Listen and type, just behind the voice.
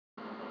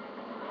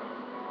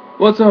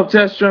What's up,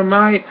 Tester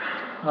Mate?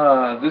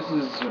 This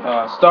is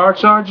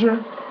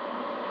Starcharger,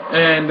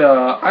 and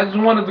I just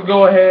wanted to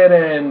go ahead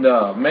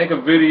and make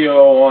a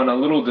video on a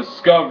little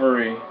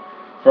discovery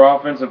for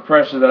offensive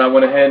pressure that I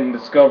went ahead and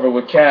discovered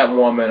with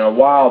Catwoman a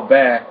while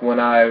back when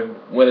I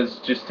was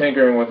just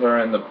tinkering with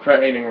her in the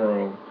training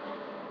room.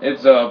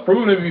 It's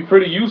proven to be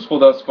pretty useful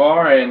thus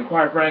far, and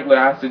quite frankly,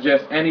 I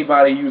suggest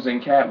anybody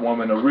using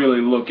Catwoman to really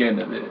look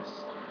into this.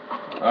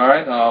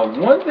 Alright,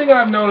 one thing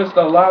I've noticed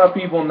a lot of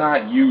people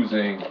not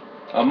using,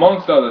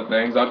 amongst other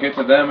things, I'll get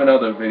to them in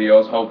other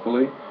videos,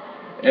 hopefully,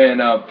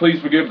 and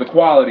please forgive the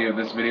quality of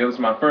this video. This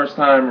is my first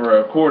time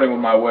recording with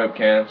my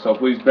webcam, so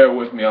please bear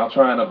with me. I'll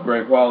try and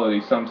upgrade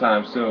quality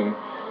sometime soon.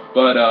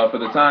 But for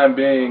the time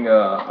being,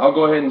 I'll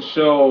go ahead and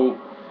show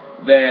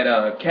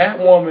that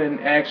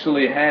Catwoman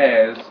actually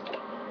has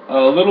a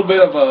little bit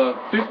of a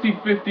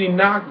 50-50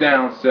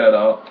 knockdown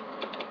setup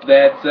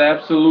that's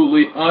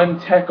absolutely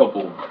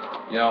untechable.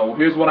 You know,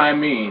 here's what I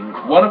mean.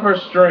 One of her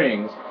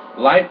strings,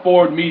 light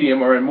forward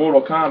medium, or in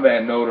Mortal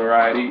Kombat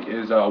notoriety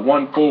is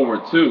 1 forward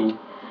 2,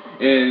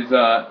 is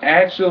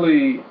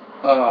actually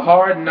a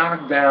hard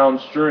knockdown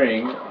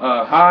string,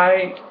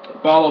 high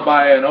followed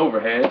by an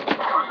overhead,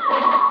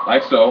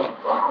 like so,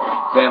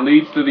 that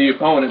leads to the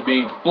opponent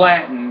being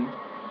flattened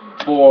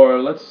for,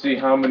 let's see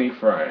how many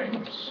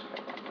frames.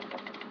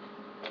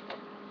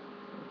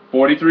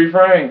 43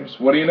 frames,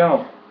 what do you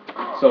know?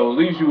 So it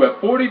leaves you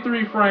at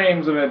 43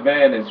 frames of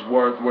advantage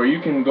worth, where you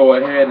can go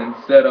ahead and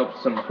set up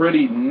some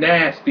pretty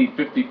nasty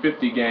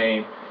 50-50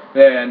 game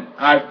that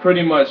I've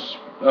pretty much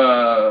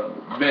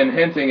been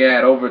hinting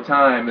at over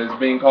time as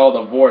being called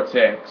a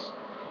Vortex.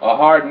 A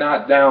hard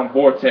knockdown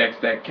Vortex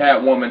that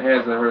Catwoman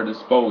has at her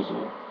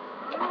disposal.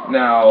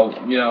 Now,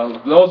 you know,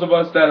 those of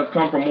us that have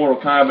come from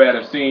Mortal Kombat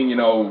have seen, you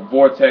know,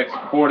 Vortex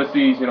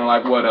vortices, you know,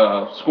 like what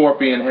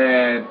Scorpion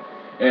had.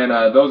 And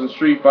those in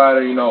Street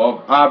Fighter, you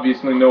know,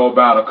 obviously know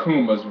about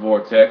Akuma's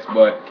Vortex,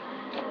 but,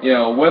 you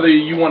know, whether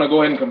you want to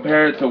go ahead and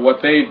compare it to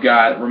what they've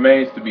got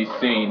remains to be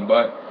seen.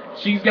 But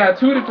she's got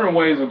two different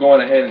ways of going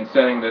ahead and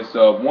setting this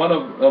up. One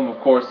of them, of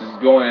course, is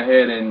going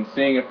ahead and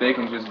seeing if they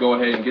can just go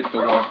ahead and get the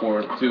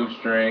 1-4-2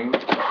 string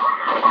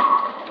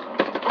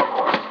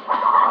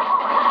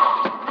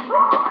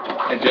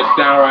and just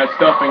downright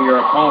stuffing your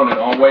opponent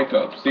on wake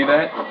up. See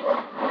that?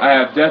 I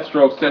have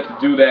Deathstroke set to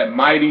do that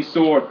mighty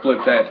sword flip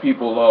that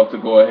people love to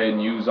go ahead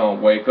and use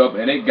on wake up,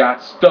 and it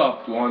got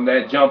stuffed on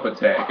that jump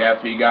attack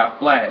after he got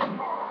flattened.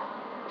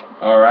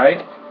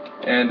 Alright?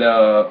 And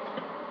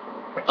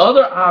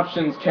other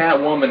options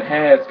Catwoman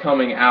has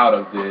coming out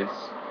of this,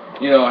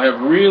 you know,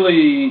 have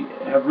really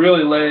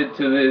led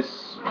to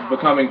this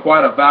becoming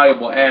quite a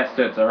valuable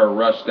asset to her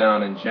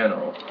rushdown in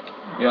general.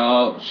 You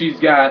know, she's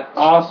got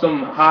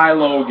awesome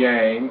high-low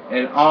game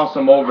and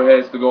awesome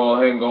overheads to go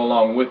ahead and go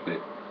along with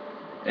it.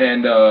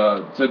 And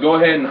to go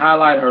ahead and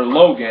highlight her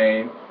low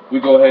game, we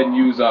go ahead and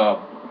use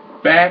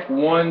back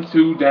 1,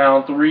 2,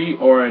 down 3,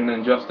 or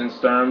in Justin's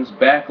terms,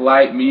 back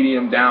light,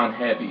 medium, down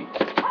heavy,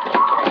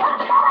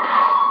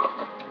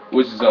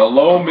 which is a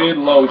low, mid,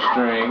 low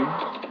string.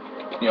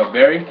 You know,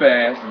 very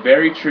fast,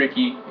 very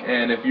tricky,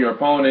 and if your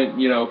opponent,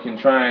 you know, can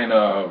try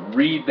and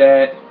read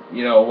that,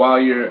 you know, while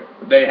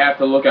they have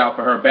to look out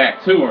for her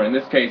back 2, or in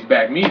this case,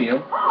 back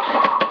medium.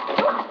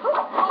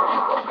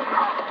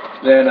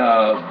 Then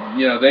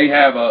you know,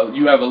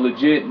 you have a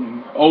legit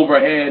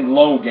overhead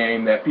low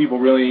game that people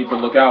really need to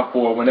look out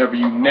for whenever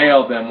you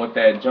nail them with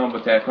that jump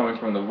attack coming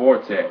from the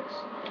Vortex.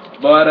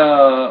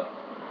 But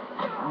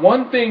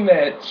one thing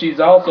that she's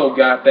also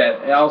got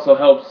that also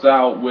helps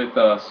out with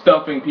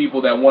stuffing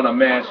people that want to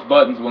mash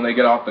buttons when they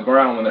get off the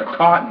ground when they're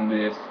caught in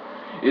this,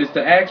 is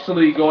to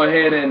actually go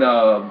ahead and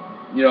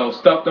you know,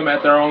 stuff them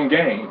at their own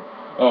game.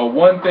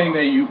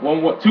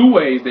 Two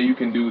ways that you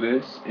can do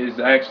this is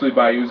actually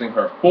by using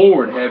her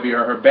forward heavy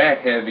or her back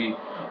heavy,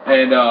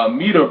 and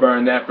meter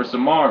burn that for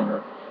some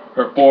armor.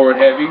 Her forward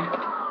heavy,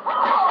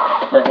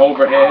 her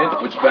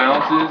overhead, which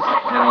bounces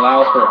and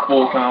allows for a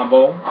full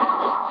combo,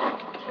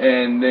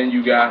 and then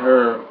you got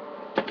her.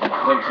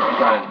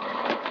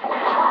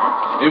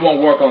 It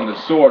won't work on the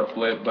sword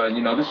flip, but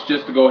you know, this is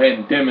just to go ahead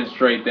and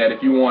demonstrate that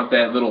if you want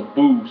that little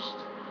boost,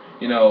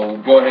 you know,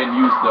 go ahead and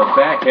use the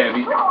back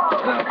heavy,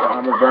 and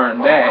armor burn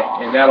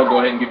that, and that'll go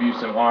ahead and give you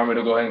some armor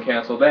to go ahead and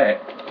cancel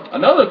that.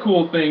 Another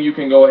cool thing you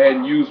can go ahead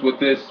and use with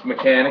this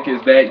mechanic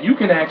is that you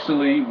can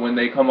actually, when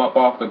they come up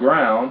off the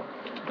ground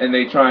and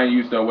they try and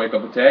use their wake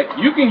up attack,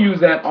 you can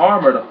use that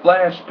armor to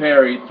flash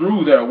parry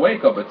through their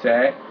wake up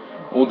attack,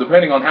 well,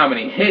 depending on how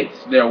many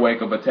hits their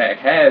wake up attack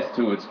has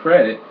to its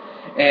credit.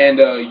 And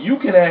you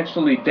can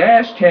actually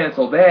dash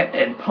cancel that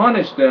and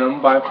punish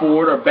them by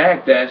forward or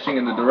back dashing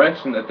in the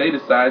direction that they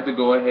decide to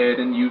go ahead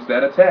and use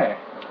that attack.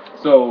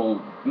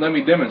 So let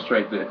me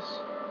demonstrate this.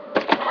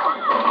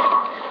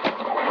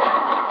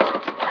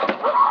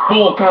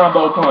 Full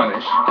combo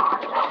punish.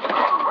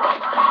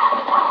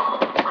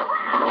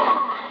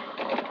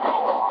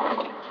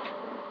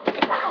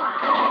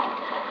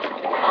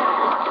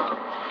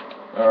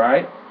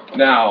 Alright,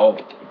 now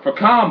for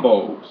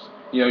combos,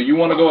 You know, you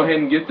want to go ahead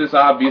and get this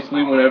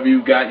obviously whenever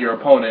you got your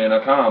opponent in a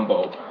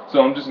combo.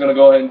 So I'm just going to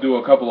go ahead and do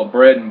a couple of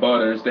bread and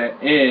butters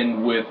that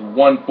end with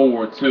 1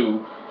 forward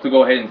 2 to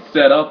go ahead and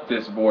set up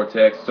this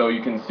vortex so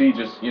you can see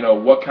just, you know,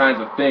 what kinds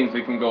of things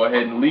it can go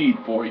ahead and lead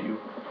for you.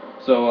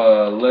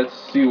 So let's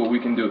see what we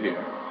can do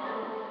here.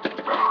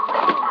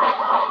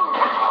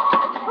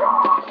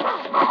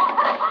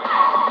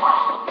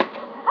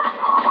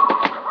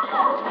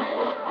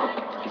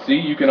 See,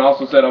 you can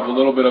also set up a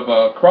little bit of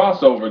a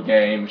crossover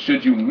game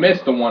should you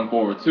miss the 1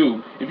 forward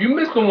 2. If you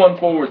miss the 1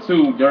 forward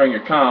 2 during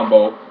your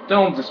combo,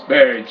 don't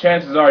despair.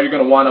 Chances are you're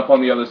going to wind up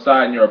on the other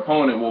side and your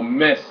opponent will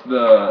miss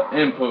the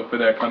input for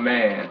their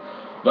command.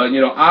 But,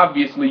 you know,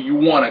 obviously you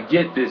want to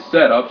get this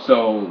set up,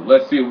 so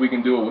let's see if we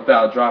can do it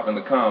without dropping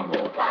the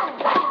combo.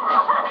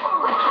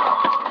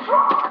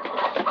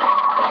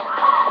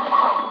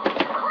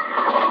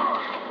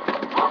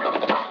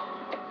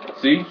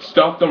 See,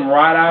 stuffed him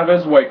right out of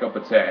his wake-up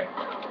attack.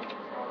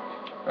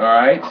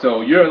 Alright,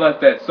 so you're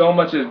left at so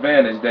much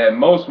advantage that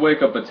most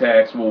wake-up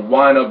attacks will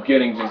wind up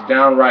getting just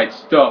downright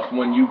stuffed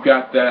when you've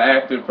got the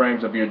active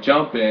frames of your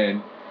jump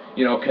in,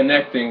 you know,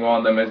 connecting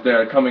on them as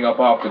they're coming up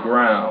off the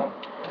ground.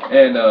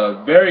 And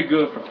very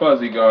good for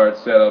fuzzy guard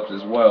setups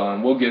as well,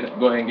 and we'll go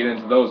ahead and get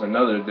into those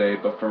another day.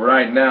 But for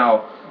right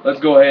now, let's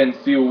go ahead and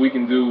see what we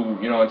can do,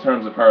 you know, in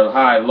terms of her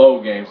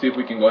high-low game. See if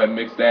we can go ahead and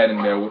mix that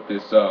in there with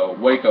this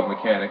wake-up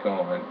mechanic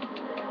on.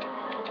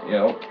 You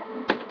know.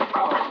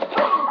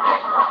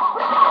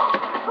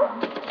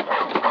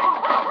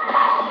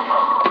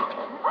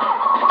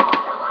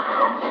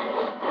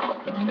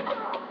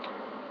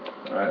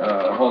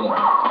 Alright, hold on.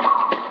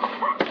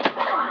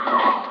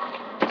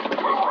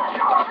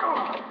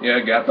 Yeah,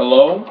 got the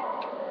low.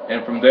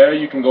 And from there,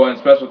 you can go ahead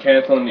and special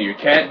cancel into your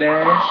cat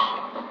dash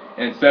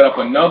and set up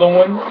another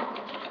one.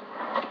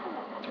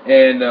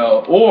 And,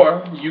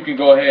 or you can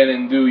go ahead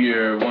and do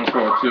your 1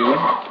 forward 2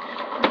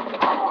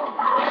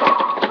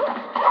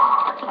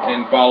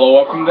 and follow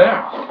up from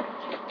there.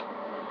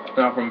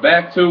 Now, from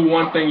back 2,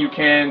 one thing you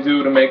can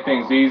do to make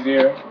things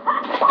easier.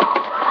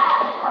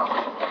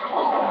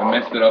 I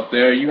messed it up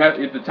there. You have,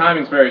 the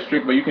timing's very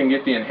strict, but you can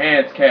get the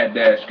enhanced cat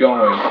dash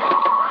going.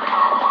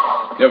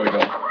 There we go.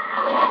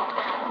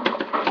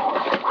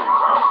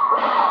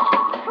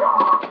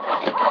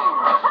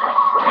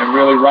 And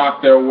really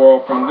rock their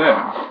world from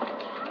there.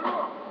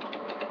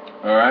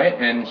 Alright,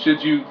 and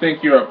should you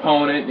think your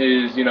opponent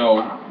is, you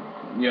know,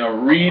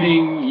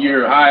 reading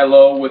your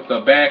high-low with the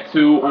back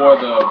 2 or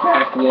the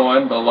back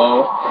 1, the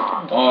low,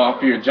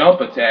 off your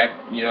jump attack,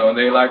 you know, and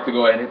they like to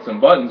go ahead and hit some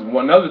buttons,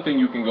 one other thing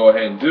you can go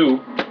ahead and do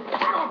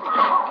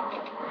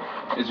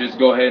is just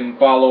go ahead and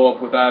follow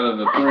up with either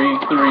the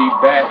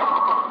 3-3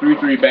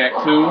 back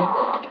 2,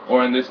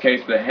 or in this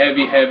case the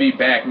heavy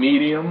back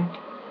medium,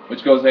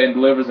 which goes ahead and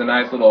delivers a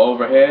nice little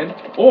overhead.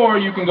 Or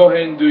you can go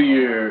ahead and do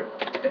your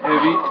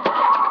heavy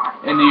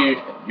into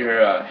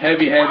your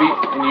heavy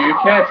into your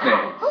cat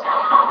stance.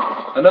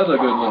 Another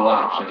good little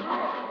option.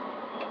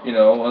 You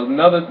know,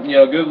 another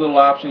good little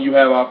option you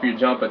have off your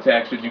jump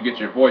attack should you get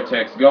your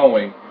vortex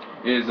going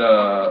is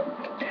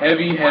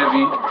heavy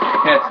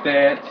cat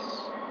stance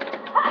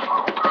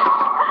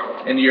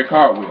into your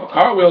cartwheel.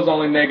 Cartwheel's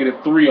only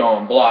 -3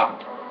 on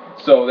block.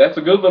 So that's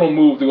a good little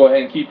move to go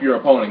ahead and keep your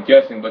opponent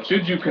guessing, but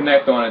should you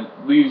connect on it,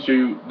 leaves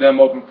them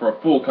open for a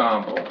full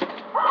combo.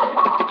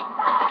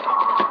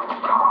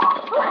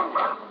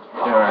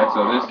 Alright,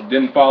 so this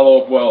didn't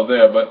follow up well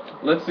there, but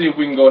let's see if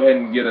we can go ahead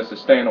and get a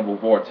sustainable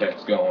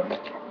vortex going.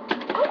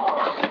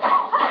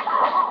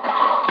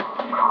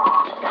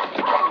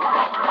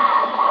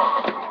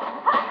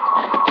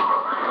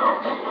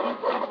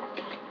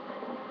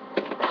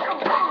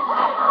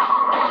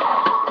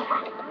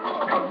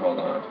 Hold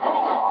on.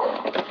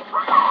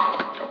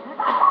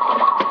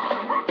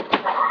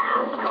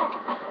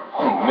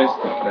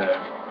 Missed it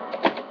there.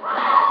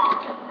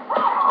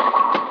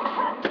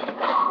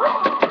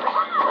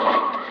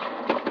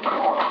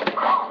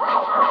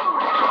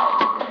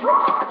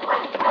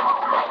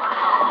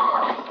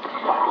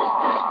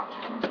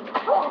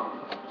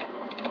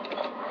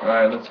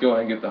 Alright, let's go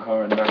ahead and get the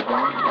hard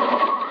knockdown.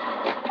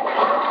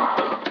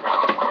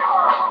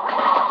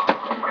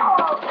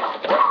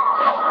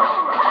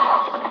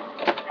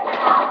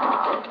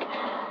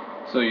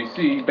 So you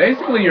see,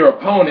 basically your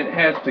opponent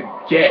has to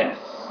guess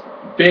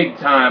big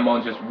time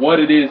on just what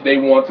it is they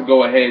want to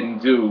go ahead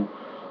and do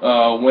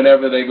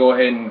whenever they go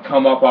ahead and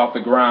come up off the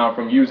ground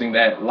from using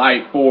that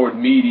light forward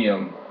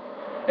medium.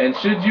 And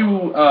should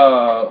you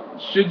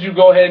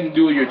go ahead and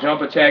do your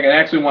jump attack and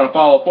actually want to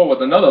follow forward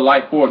with another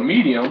light forward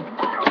medium,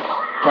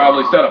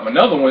 probably set up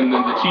another one in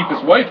the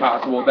cheapest way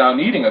possible without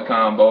needing a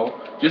combo,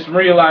 just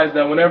realize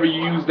that whenever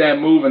you use that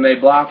move and they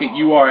block it,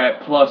 you are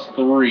at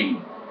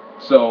 +3.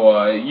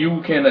 So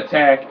you can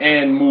attack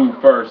and move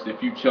first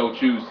if you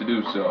choose to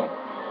do so.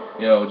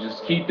 You know,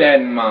 just keep that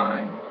in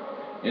mind.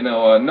 You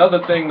know, another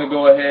thing to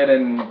go ahead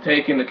and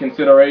take into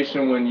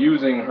consideration when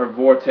using her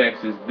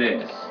vortex is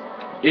this.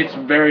 It's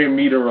very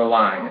meter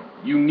reliant.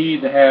 You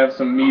need to have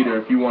some meter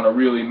if you want to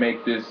really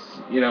make this,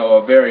 you know,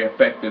 a very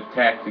effective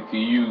tactic to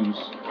use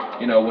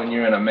when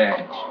you're in a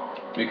match.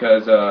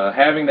 Because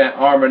having that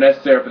armor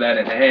necessary for that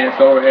enhanced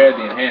overhead,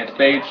 the enhanced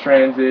stage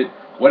transit,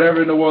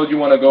 whatever in the world you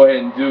want to go ahead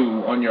and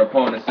do on your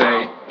opponent,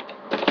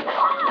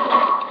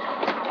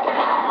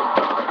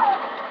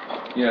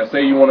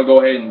 say you want to go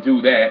ahead and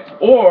do that,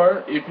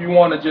 or if you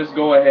want to just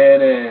go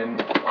ahead and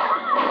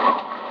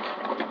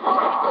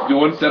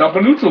set up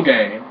a neutral jump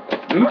game.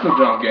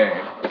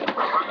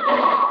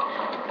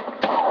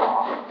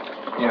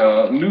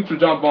 Neutral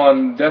jump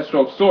on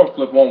Deathstroke sword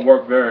flip won't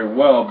work very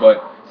well,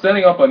 but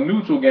setting up a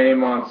neutral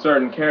game on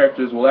certain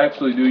characters will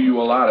actually do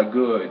you a lot of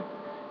good.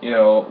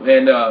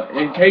 And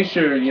in case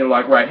you're,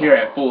 like right here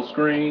at full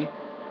screen,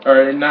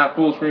 or not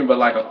full screen, but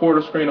like a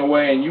quarter screen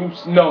away, and you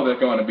know they're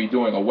going to be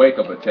doing a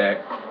wake-up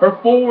attack, her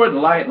forward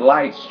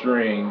light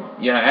string,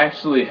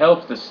 actually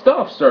helps to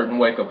stuff certain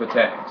wake-up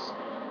attacks.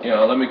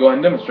 Let me go ahead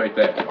and demonstrate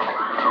that.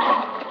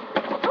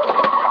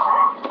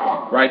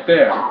 Right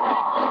there.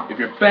 If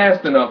you're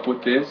fast enough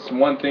with this,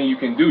 one thing you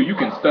can do, you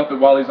can stuff it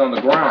while he's on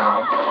the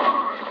ground.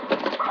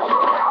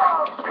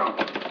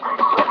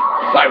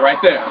 Like right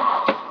there.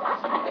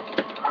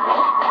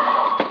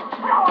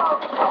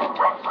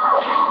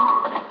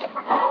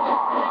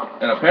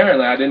 And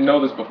apparently, I didn't know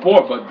this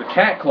before, but the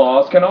cat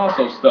claws can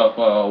also stuff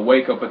a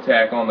wake-up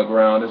attack on the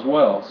ground as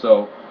well.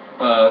 So,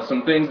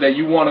 some things that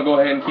you want to go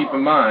ahead and keep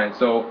in mind.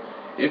 So,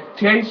 in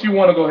case you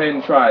want to go ahead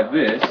and try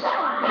this,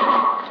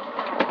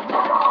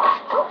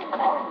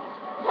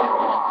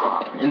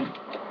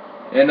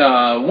 and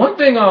one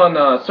thing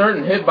on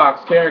certain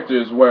hitbox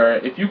characters where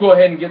if you go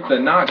ahead and get the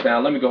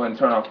knockdown, let me go ahead and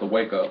turn off the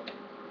wake-up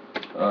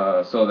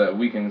so that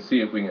we can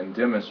see if we can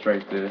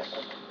demonstrate this.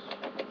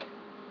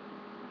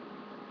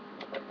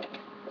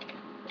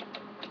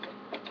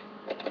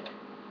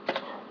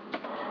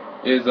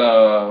 Is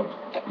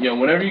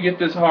whenever you get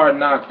this hard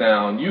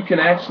knockdown, you can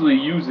actually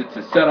use it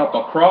to set up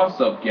a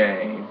cross-up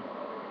game.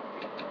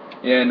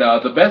 And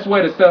the best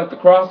way to set up the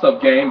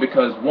cross-up game,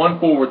 because 1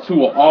 forward 2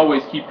 will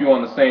always keep you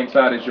on the same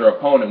side as your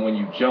opponent when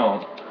you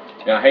jump.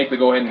 And I hate to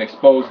go ahead and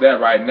expose that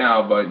right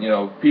now, but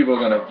people are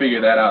going to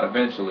figure that out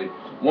eventually.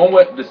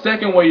 The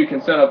second way you can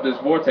set up this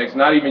Vortex,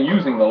 not even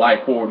using the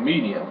light forward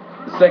medium,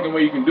 the second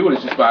way you can do it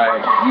is just by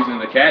using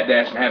the cat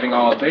dash and having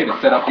all day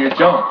to set up your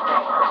jump.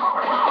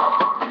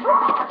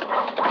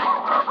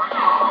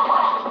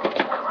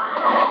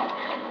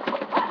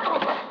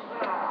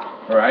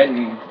 Alright,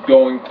 and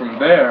going from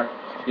there,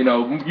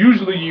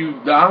 usually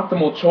the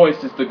optimal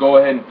choice is to go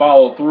ahead and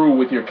follow through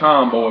with your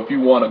combo if you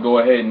want to go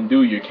ahead and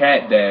do your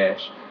cat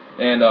dash,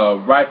 and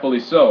rightfully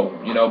so,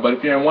 but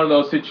if you're in one of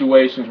those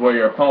situations where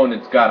your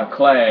opponent's got a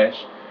clash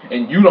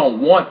and you don't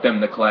want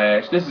them to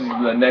clash, this is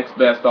the next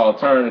best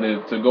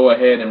alternative to go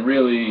ahead and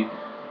really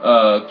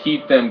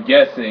keep them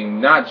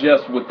guessing, not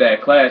just with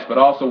that clash, but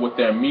also with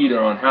their meter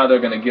on how they're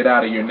going to get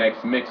out of your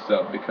next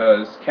mix-up,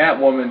 because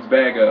Catwoman's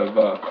bag of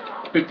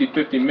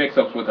 50-50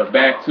 mix-ups with her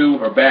back 2,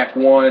 her back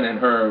 1, and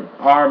her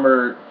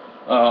armored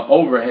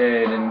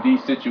overhead in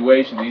these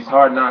situations, these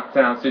hard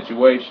knockdown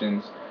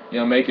situations,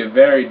 make it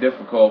very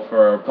difficult for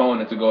our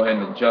opponent to go ahead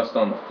and adjust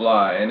on the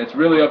fly. And it's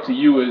really up to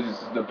you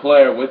as the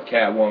player with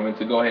Catwoman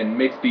to go ahead and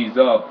mix these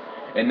up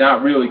and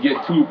not really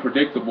get too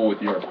predictable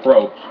with your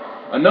approach.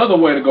 Another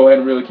way to go ahead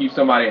and really keep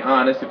somebody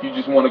honest, if you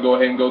just want to go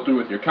ahead and go through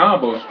with your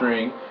combo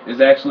string, is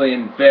actually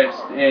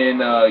invest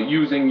in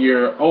using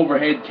your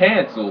overhead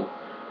cancel.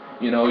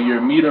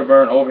 Your meter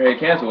burn overhead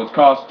cancel. It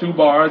costs 2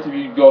 bars if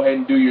you go ahead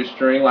and do your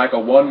string like a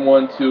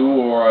 1-1-2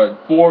 or a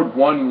forward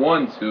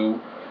 1-1-2.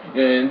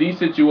 In these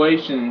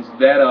situations,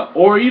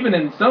 or even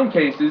in some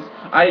cases,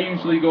 I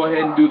usually go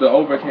ahead and do the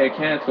overhead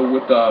cancel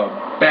with the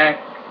back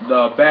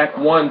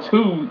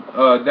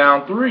 1-2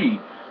 down 3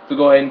 to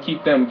go ahead and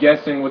keep them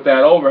guessing with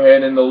that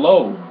overhead and the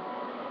load.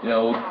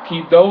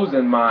 Keep those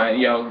in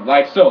mind.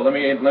 Like so. Let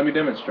me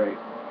demonstrate.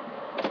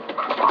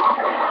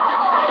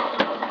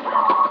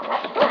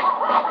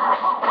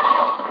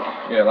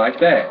 Like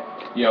that.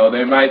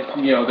 They might,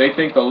 they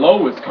think the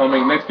low is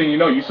coming. Next thing you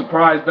know, you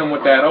surprise them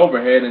with that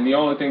overhead, and the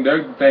only thing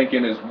they're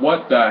thinking is,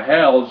 what the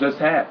hell just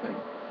happened?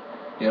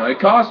 It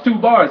costs 2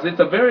 bars. It's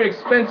a very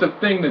expensive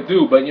thing to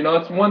do, but,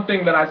 it's one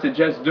thing that I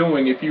suggest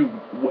doing if you,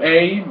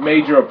 A,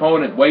 made your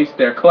opponent waste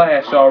their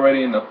clash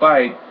already in the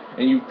fight,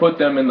 and you put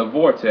them in the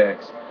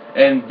Vortex,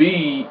 and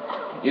B,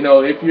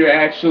 if you're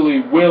actually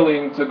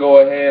willing to go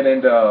ahead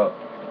and,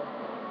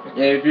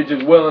 if you're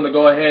just willing to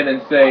go ahead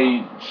and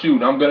say,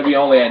 shoot, I'm going to be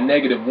only at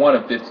 -1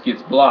 if this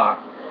gets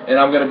blocked, and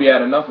I'm going to be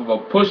at enough of a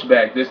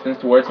pushback distance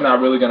to where it's not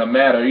really going to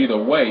matter either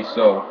way.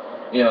 So,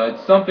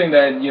 it's something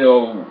that,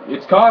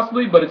 it's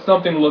costly, but it's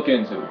something to look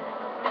into.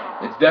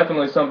 It's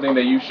definitely something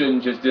that you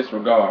shouldn't just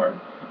disregard.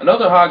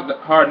 Another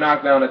hard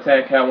knockdown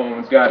attack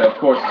Catwoman's got, of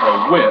course, is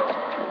her whip.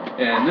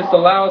 And this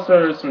allows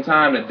her some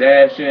time to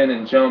dash in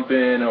and jump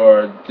in,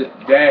 or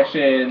dash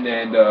in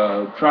and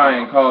try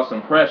and cause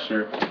some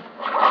pressure.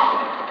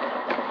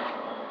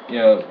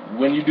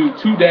 When you do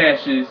 2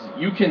 dashes,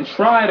 you can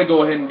try to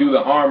go ahead and do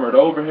the armored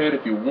overhead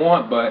if you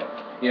want, but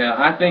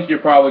I think you're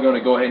probably going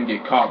to go ahead and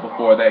get caught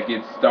before that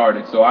gets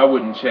started, so I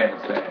wouldn't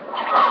chance that.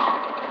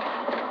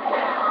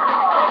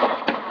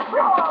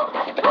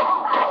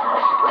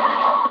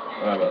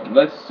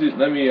 let's see.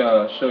 Let me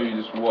show you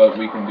just what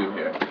we can do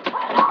here.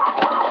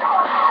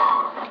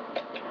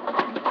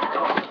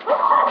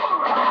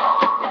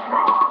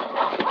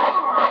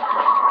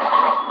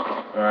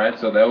 All right,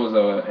 so that was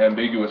a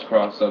ambiguous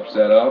cross-up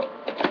setup.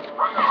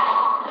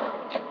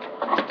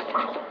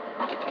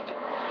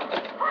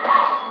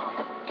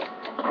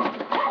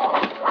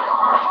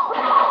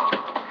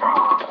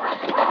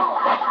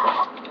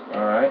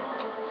 All right.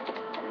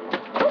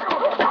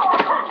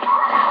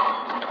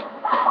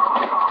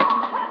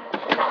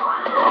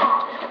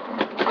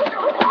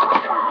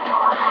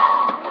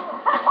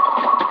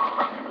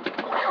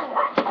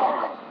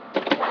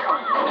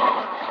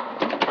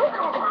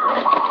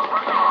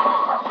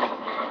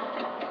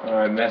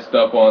 I messed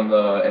up on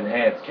the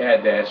enhanced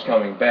cat dash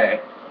coming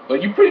back,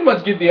 but you pretty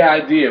much get the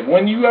idea.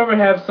 When you ever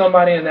have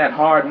somebody in that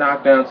hard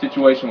knockdown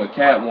situation with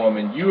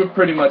Catwoman, you are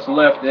pretty much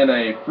left in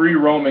a free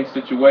roaming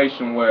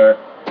situation where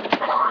you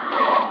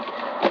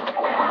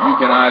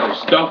can either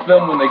stuff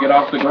them when they get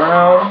off the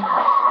ground,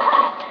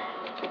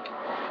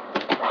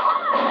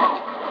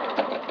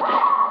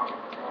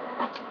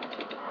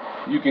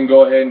 you can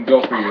go ahead and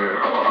go for your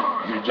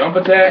jump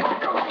attack,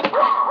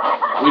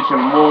 which in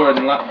more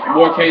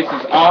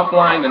cases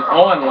offline than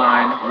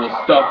online will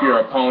stuff your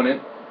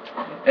opponent.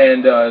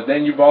 And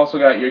then you've also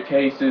got your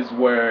cases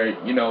where,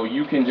 you know,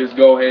 you can just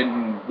go ahead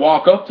and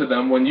walk up to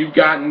them when you've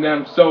gotten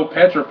them so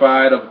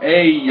petrified of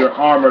your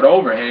armored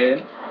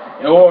overhead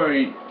or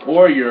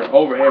your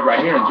overhead right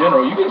here in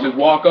general. You can just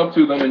walk up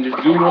to them and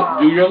just do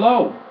your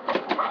low.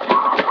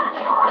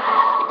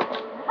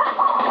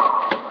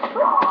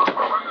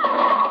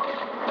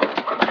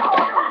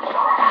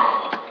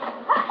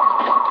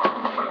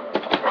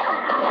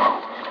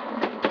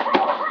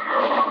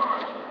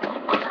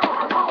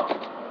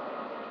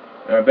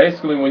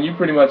 Basically, when you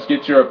pretty much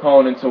get your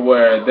opponent to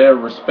where they're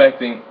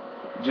respecting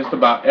just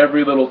about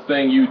every little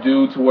thing you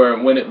do, to where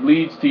when it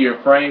leads to your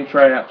frame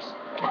traps,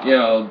 you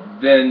know,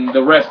 then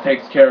the rest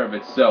takes care of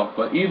itself.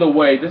 But either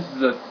way, this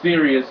is a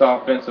serious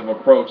offensive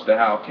approach to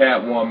how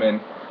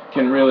Catwoman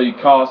can really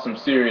cause some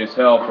serious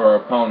hell for her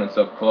opponents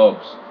up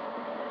close.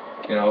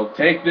 You know,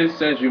 take this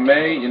as you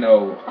may. You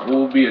know,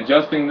 we'll be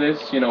adjusting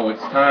this, you know, as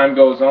time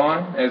goes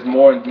on, as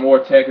more and more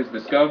tech is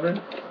discovered.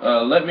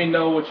 Let me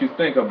know what you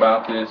think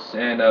about this,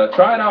 and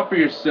try it out for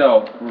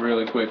yourself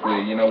really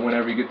quickly, you know,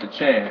 whenever you get the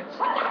chance.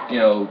 You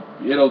know,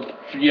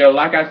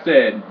 like I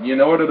said, in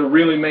order to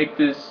really make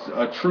this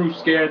a true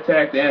scare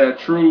attack and a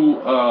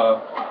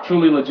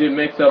truly legit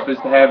mix-up is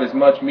to have as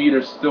much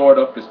meter stored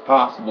up as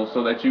possible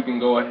so that you can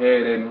go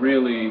ahead and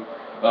really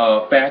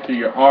factor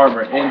your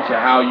armor into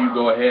how you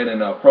go ahead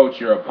and approach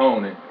your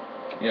opponent.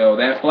 You know,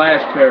 that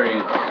flash parry,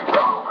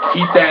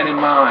 keep that in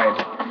mind.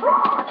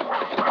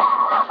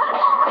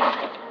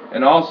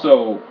 And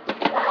also,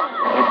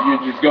 if you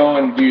just go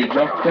and do your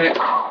jump attack,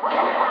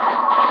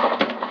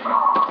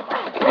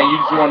 and you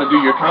just want to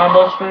do your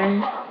combo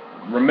string,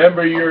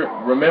 remember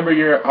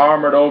your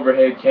armored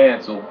overhead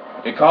cancel.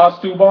 It costs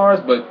 2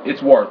 bars, but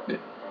it's worth it.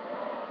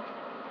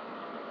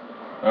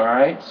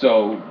 Alright,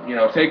 so, you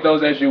know, take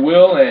those as you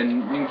will,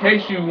 and in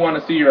case you want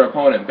to see your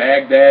opponent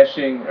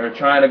backdashing or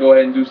trying to go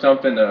ahead and do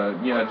something to,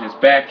 you know, just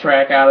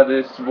backtrack out of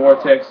this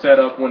Vortex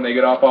setup when they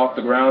get off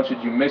the ground,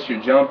 should you miss your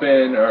jump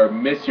in or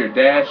miss your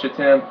dash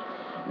attempt,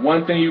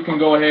 one thing you can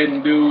go ahead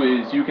and do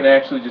is you can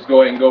actually just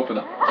go ahead and go for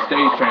the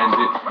stage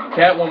transit.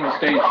 Catwoman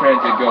stage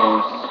transit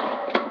goes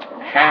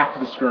half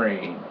the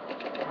screen.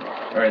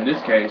 Or in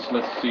this case,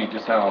 let's see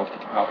just how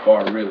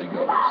far it really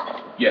goes.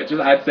 Yeah,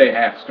 I'd say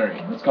half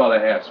screen. Let's call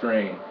that half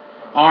screen.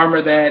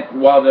 Armor that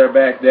while they're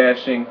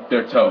backdashing,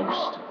 they're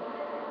toast.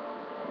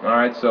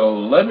 Alright, so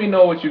let me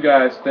know what you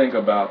guys think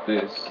about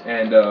this.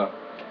 And please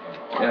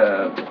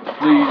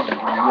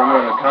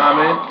remember to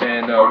comment,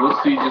 and we'll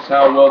see just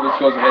how well this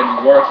goes ahead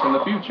and works in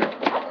the future.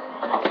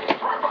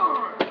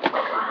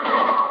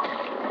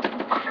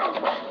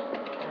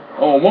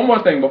 Oh, one more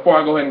thing before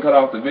I go ahead and cut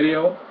off the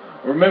video.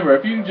 Remember,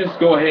 if you just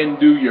go ahead and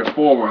do your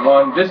forward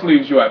 1, this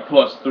leaves you at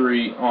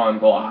 +3 on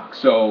block.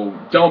 So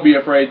don't be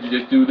afraid to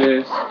just do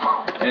this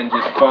and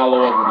just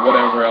follow up with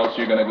whatever else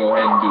you're going to go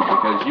ahead and do,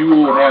 because you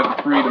will have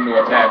the freedom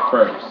to attack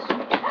first.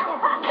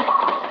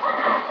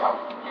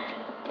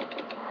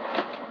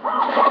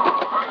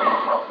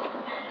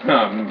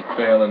 I'm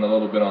failing a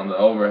little bit on the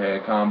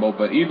overhead combo,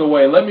 but either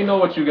way, let me know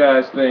what you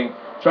guys think.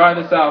 Try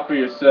this out for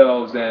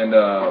yourselves, and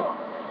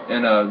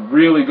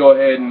really go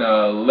ahead and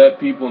let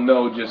people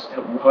know just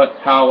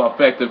how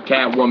effective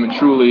Catwoman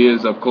truly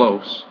is up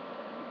close.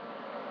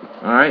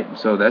 Alright,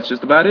 so that's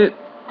just about it.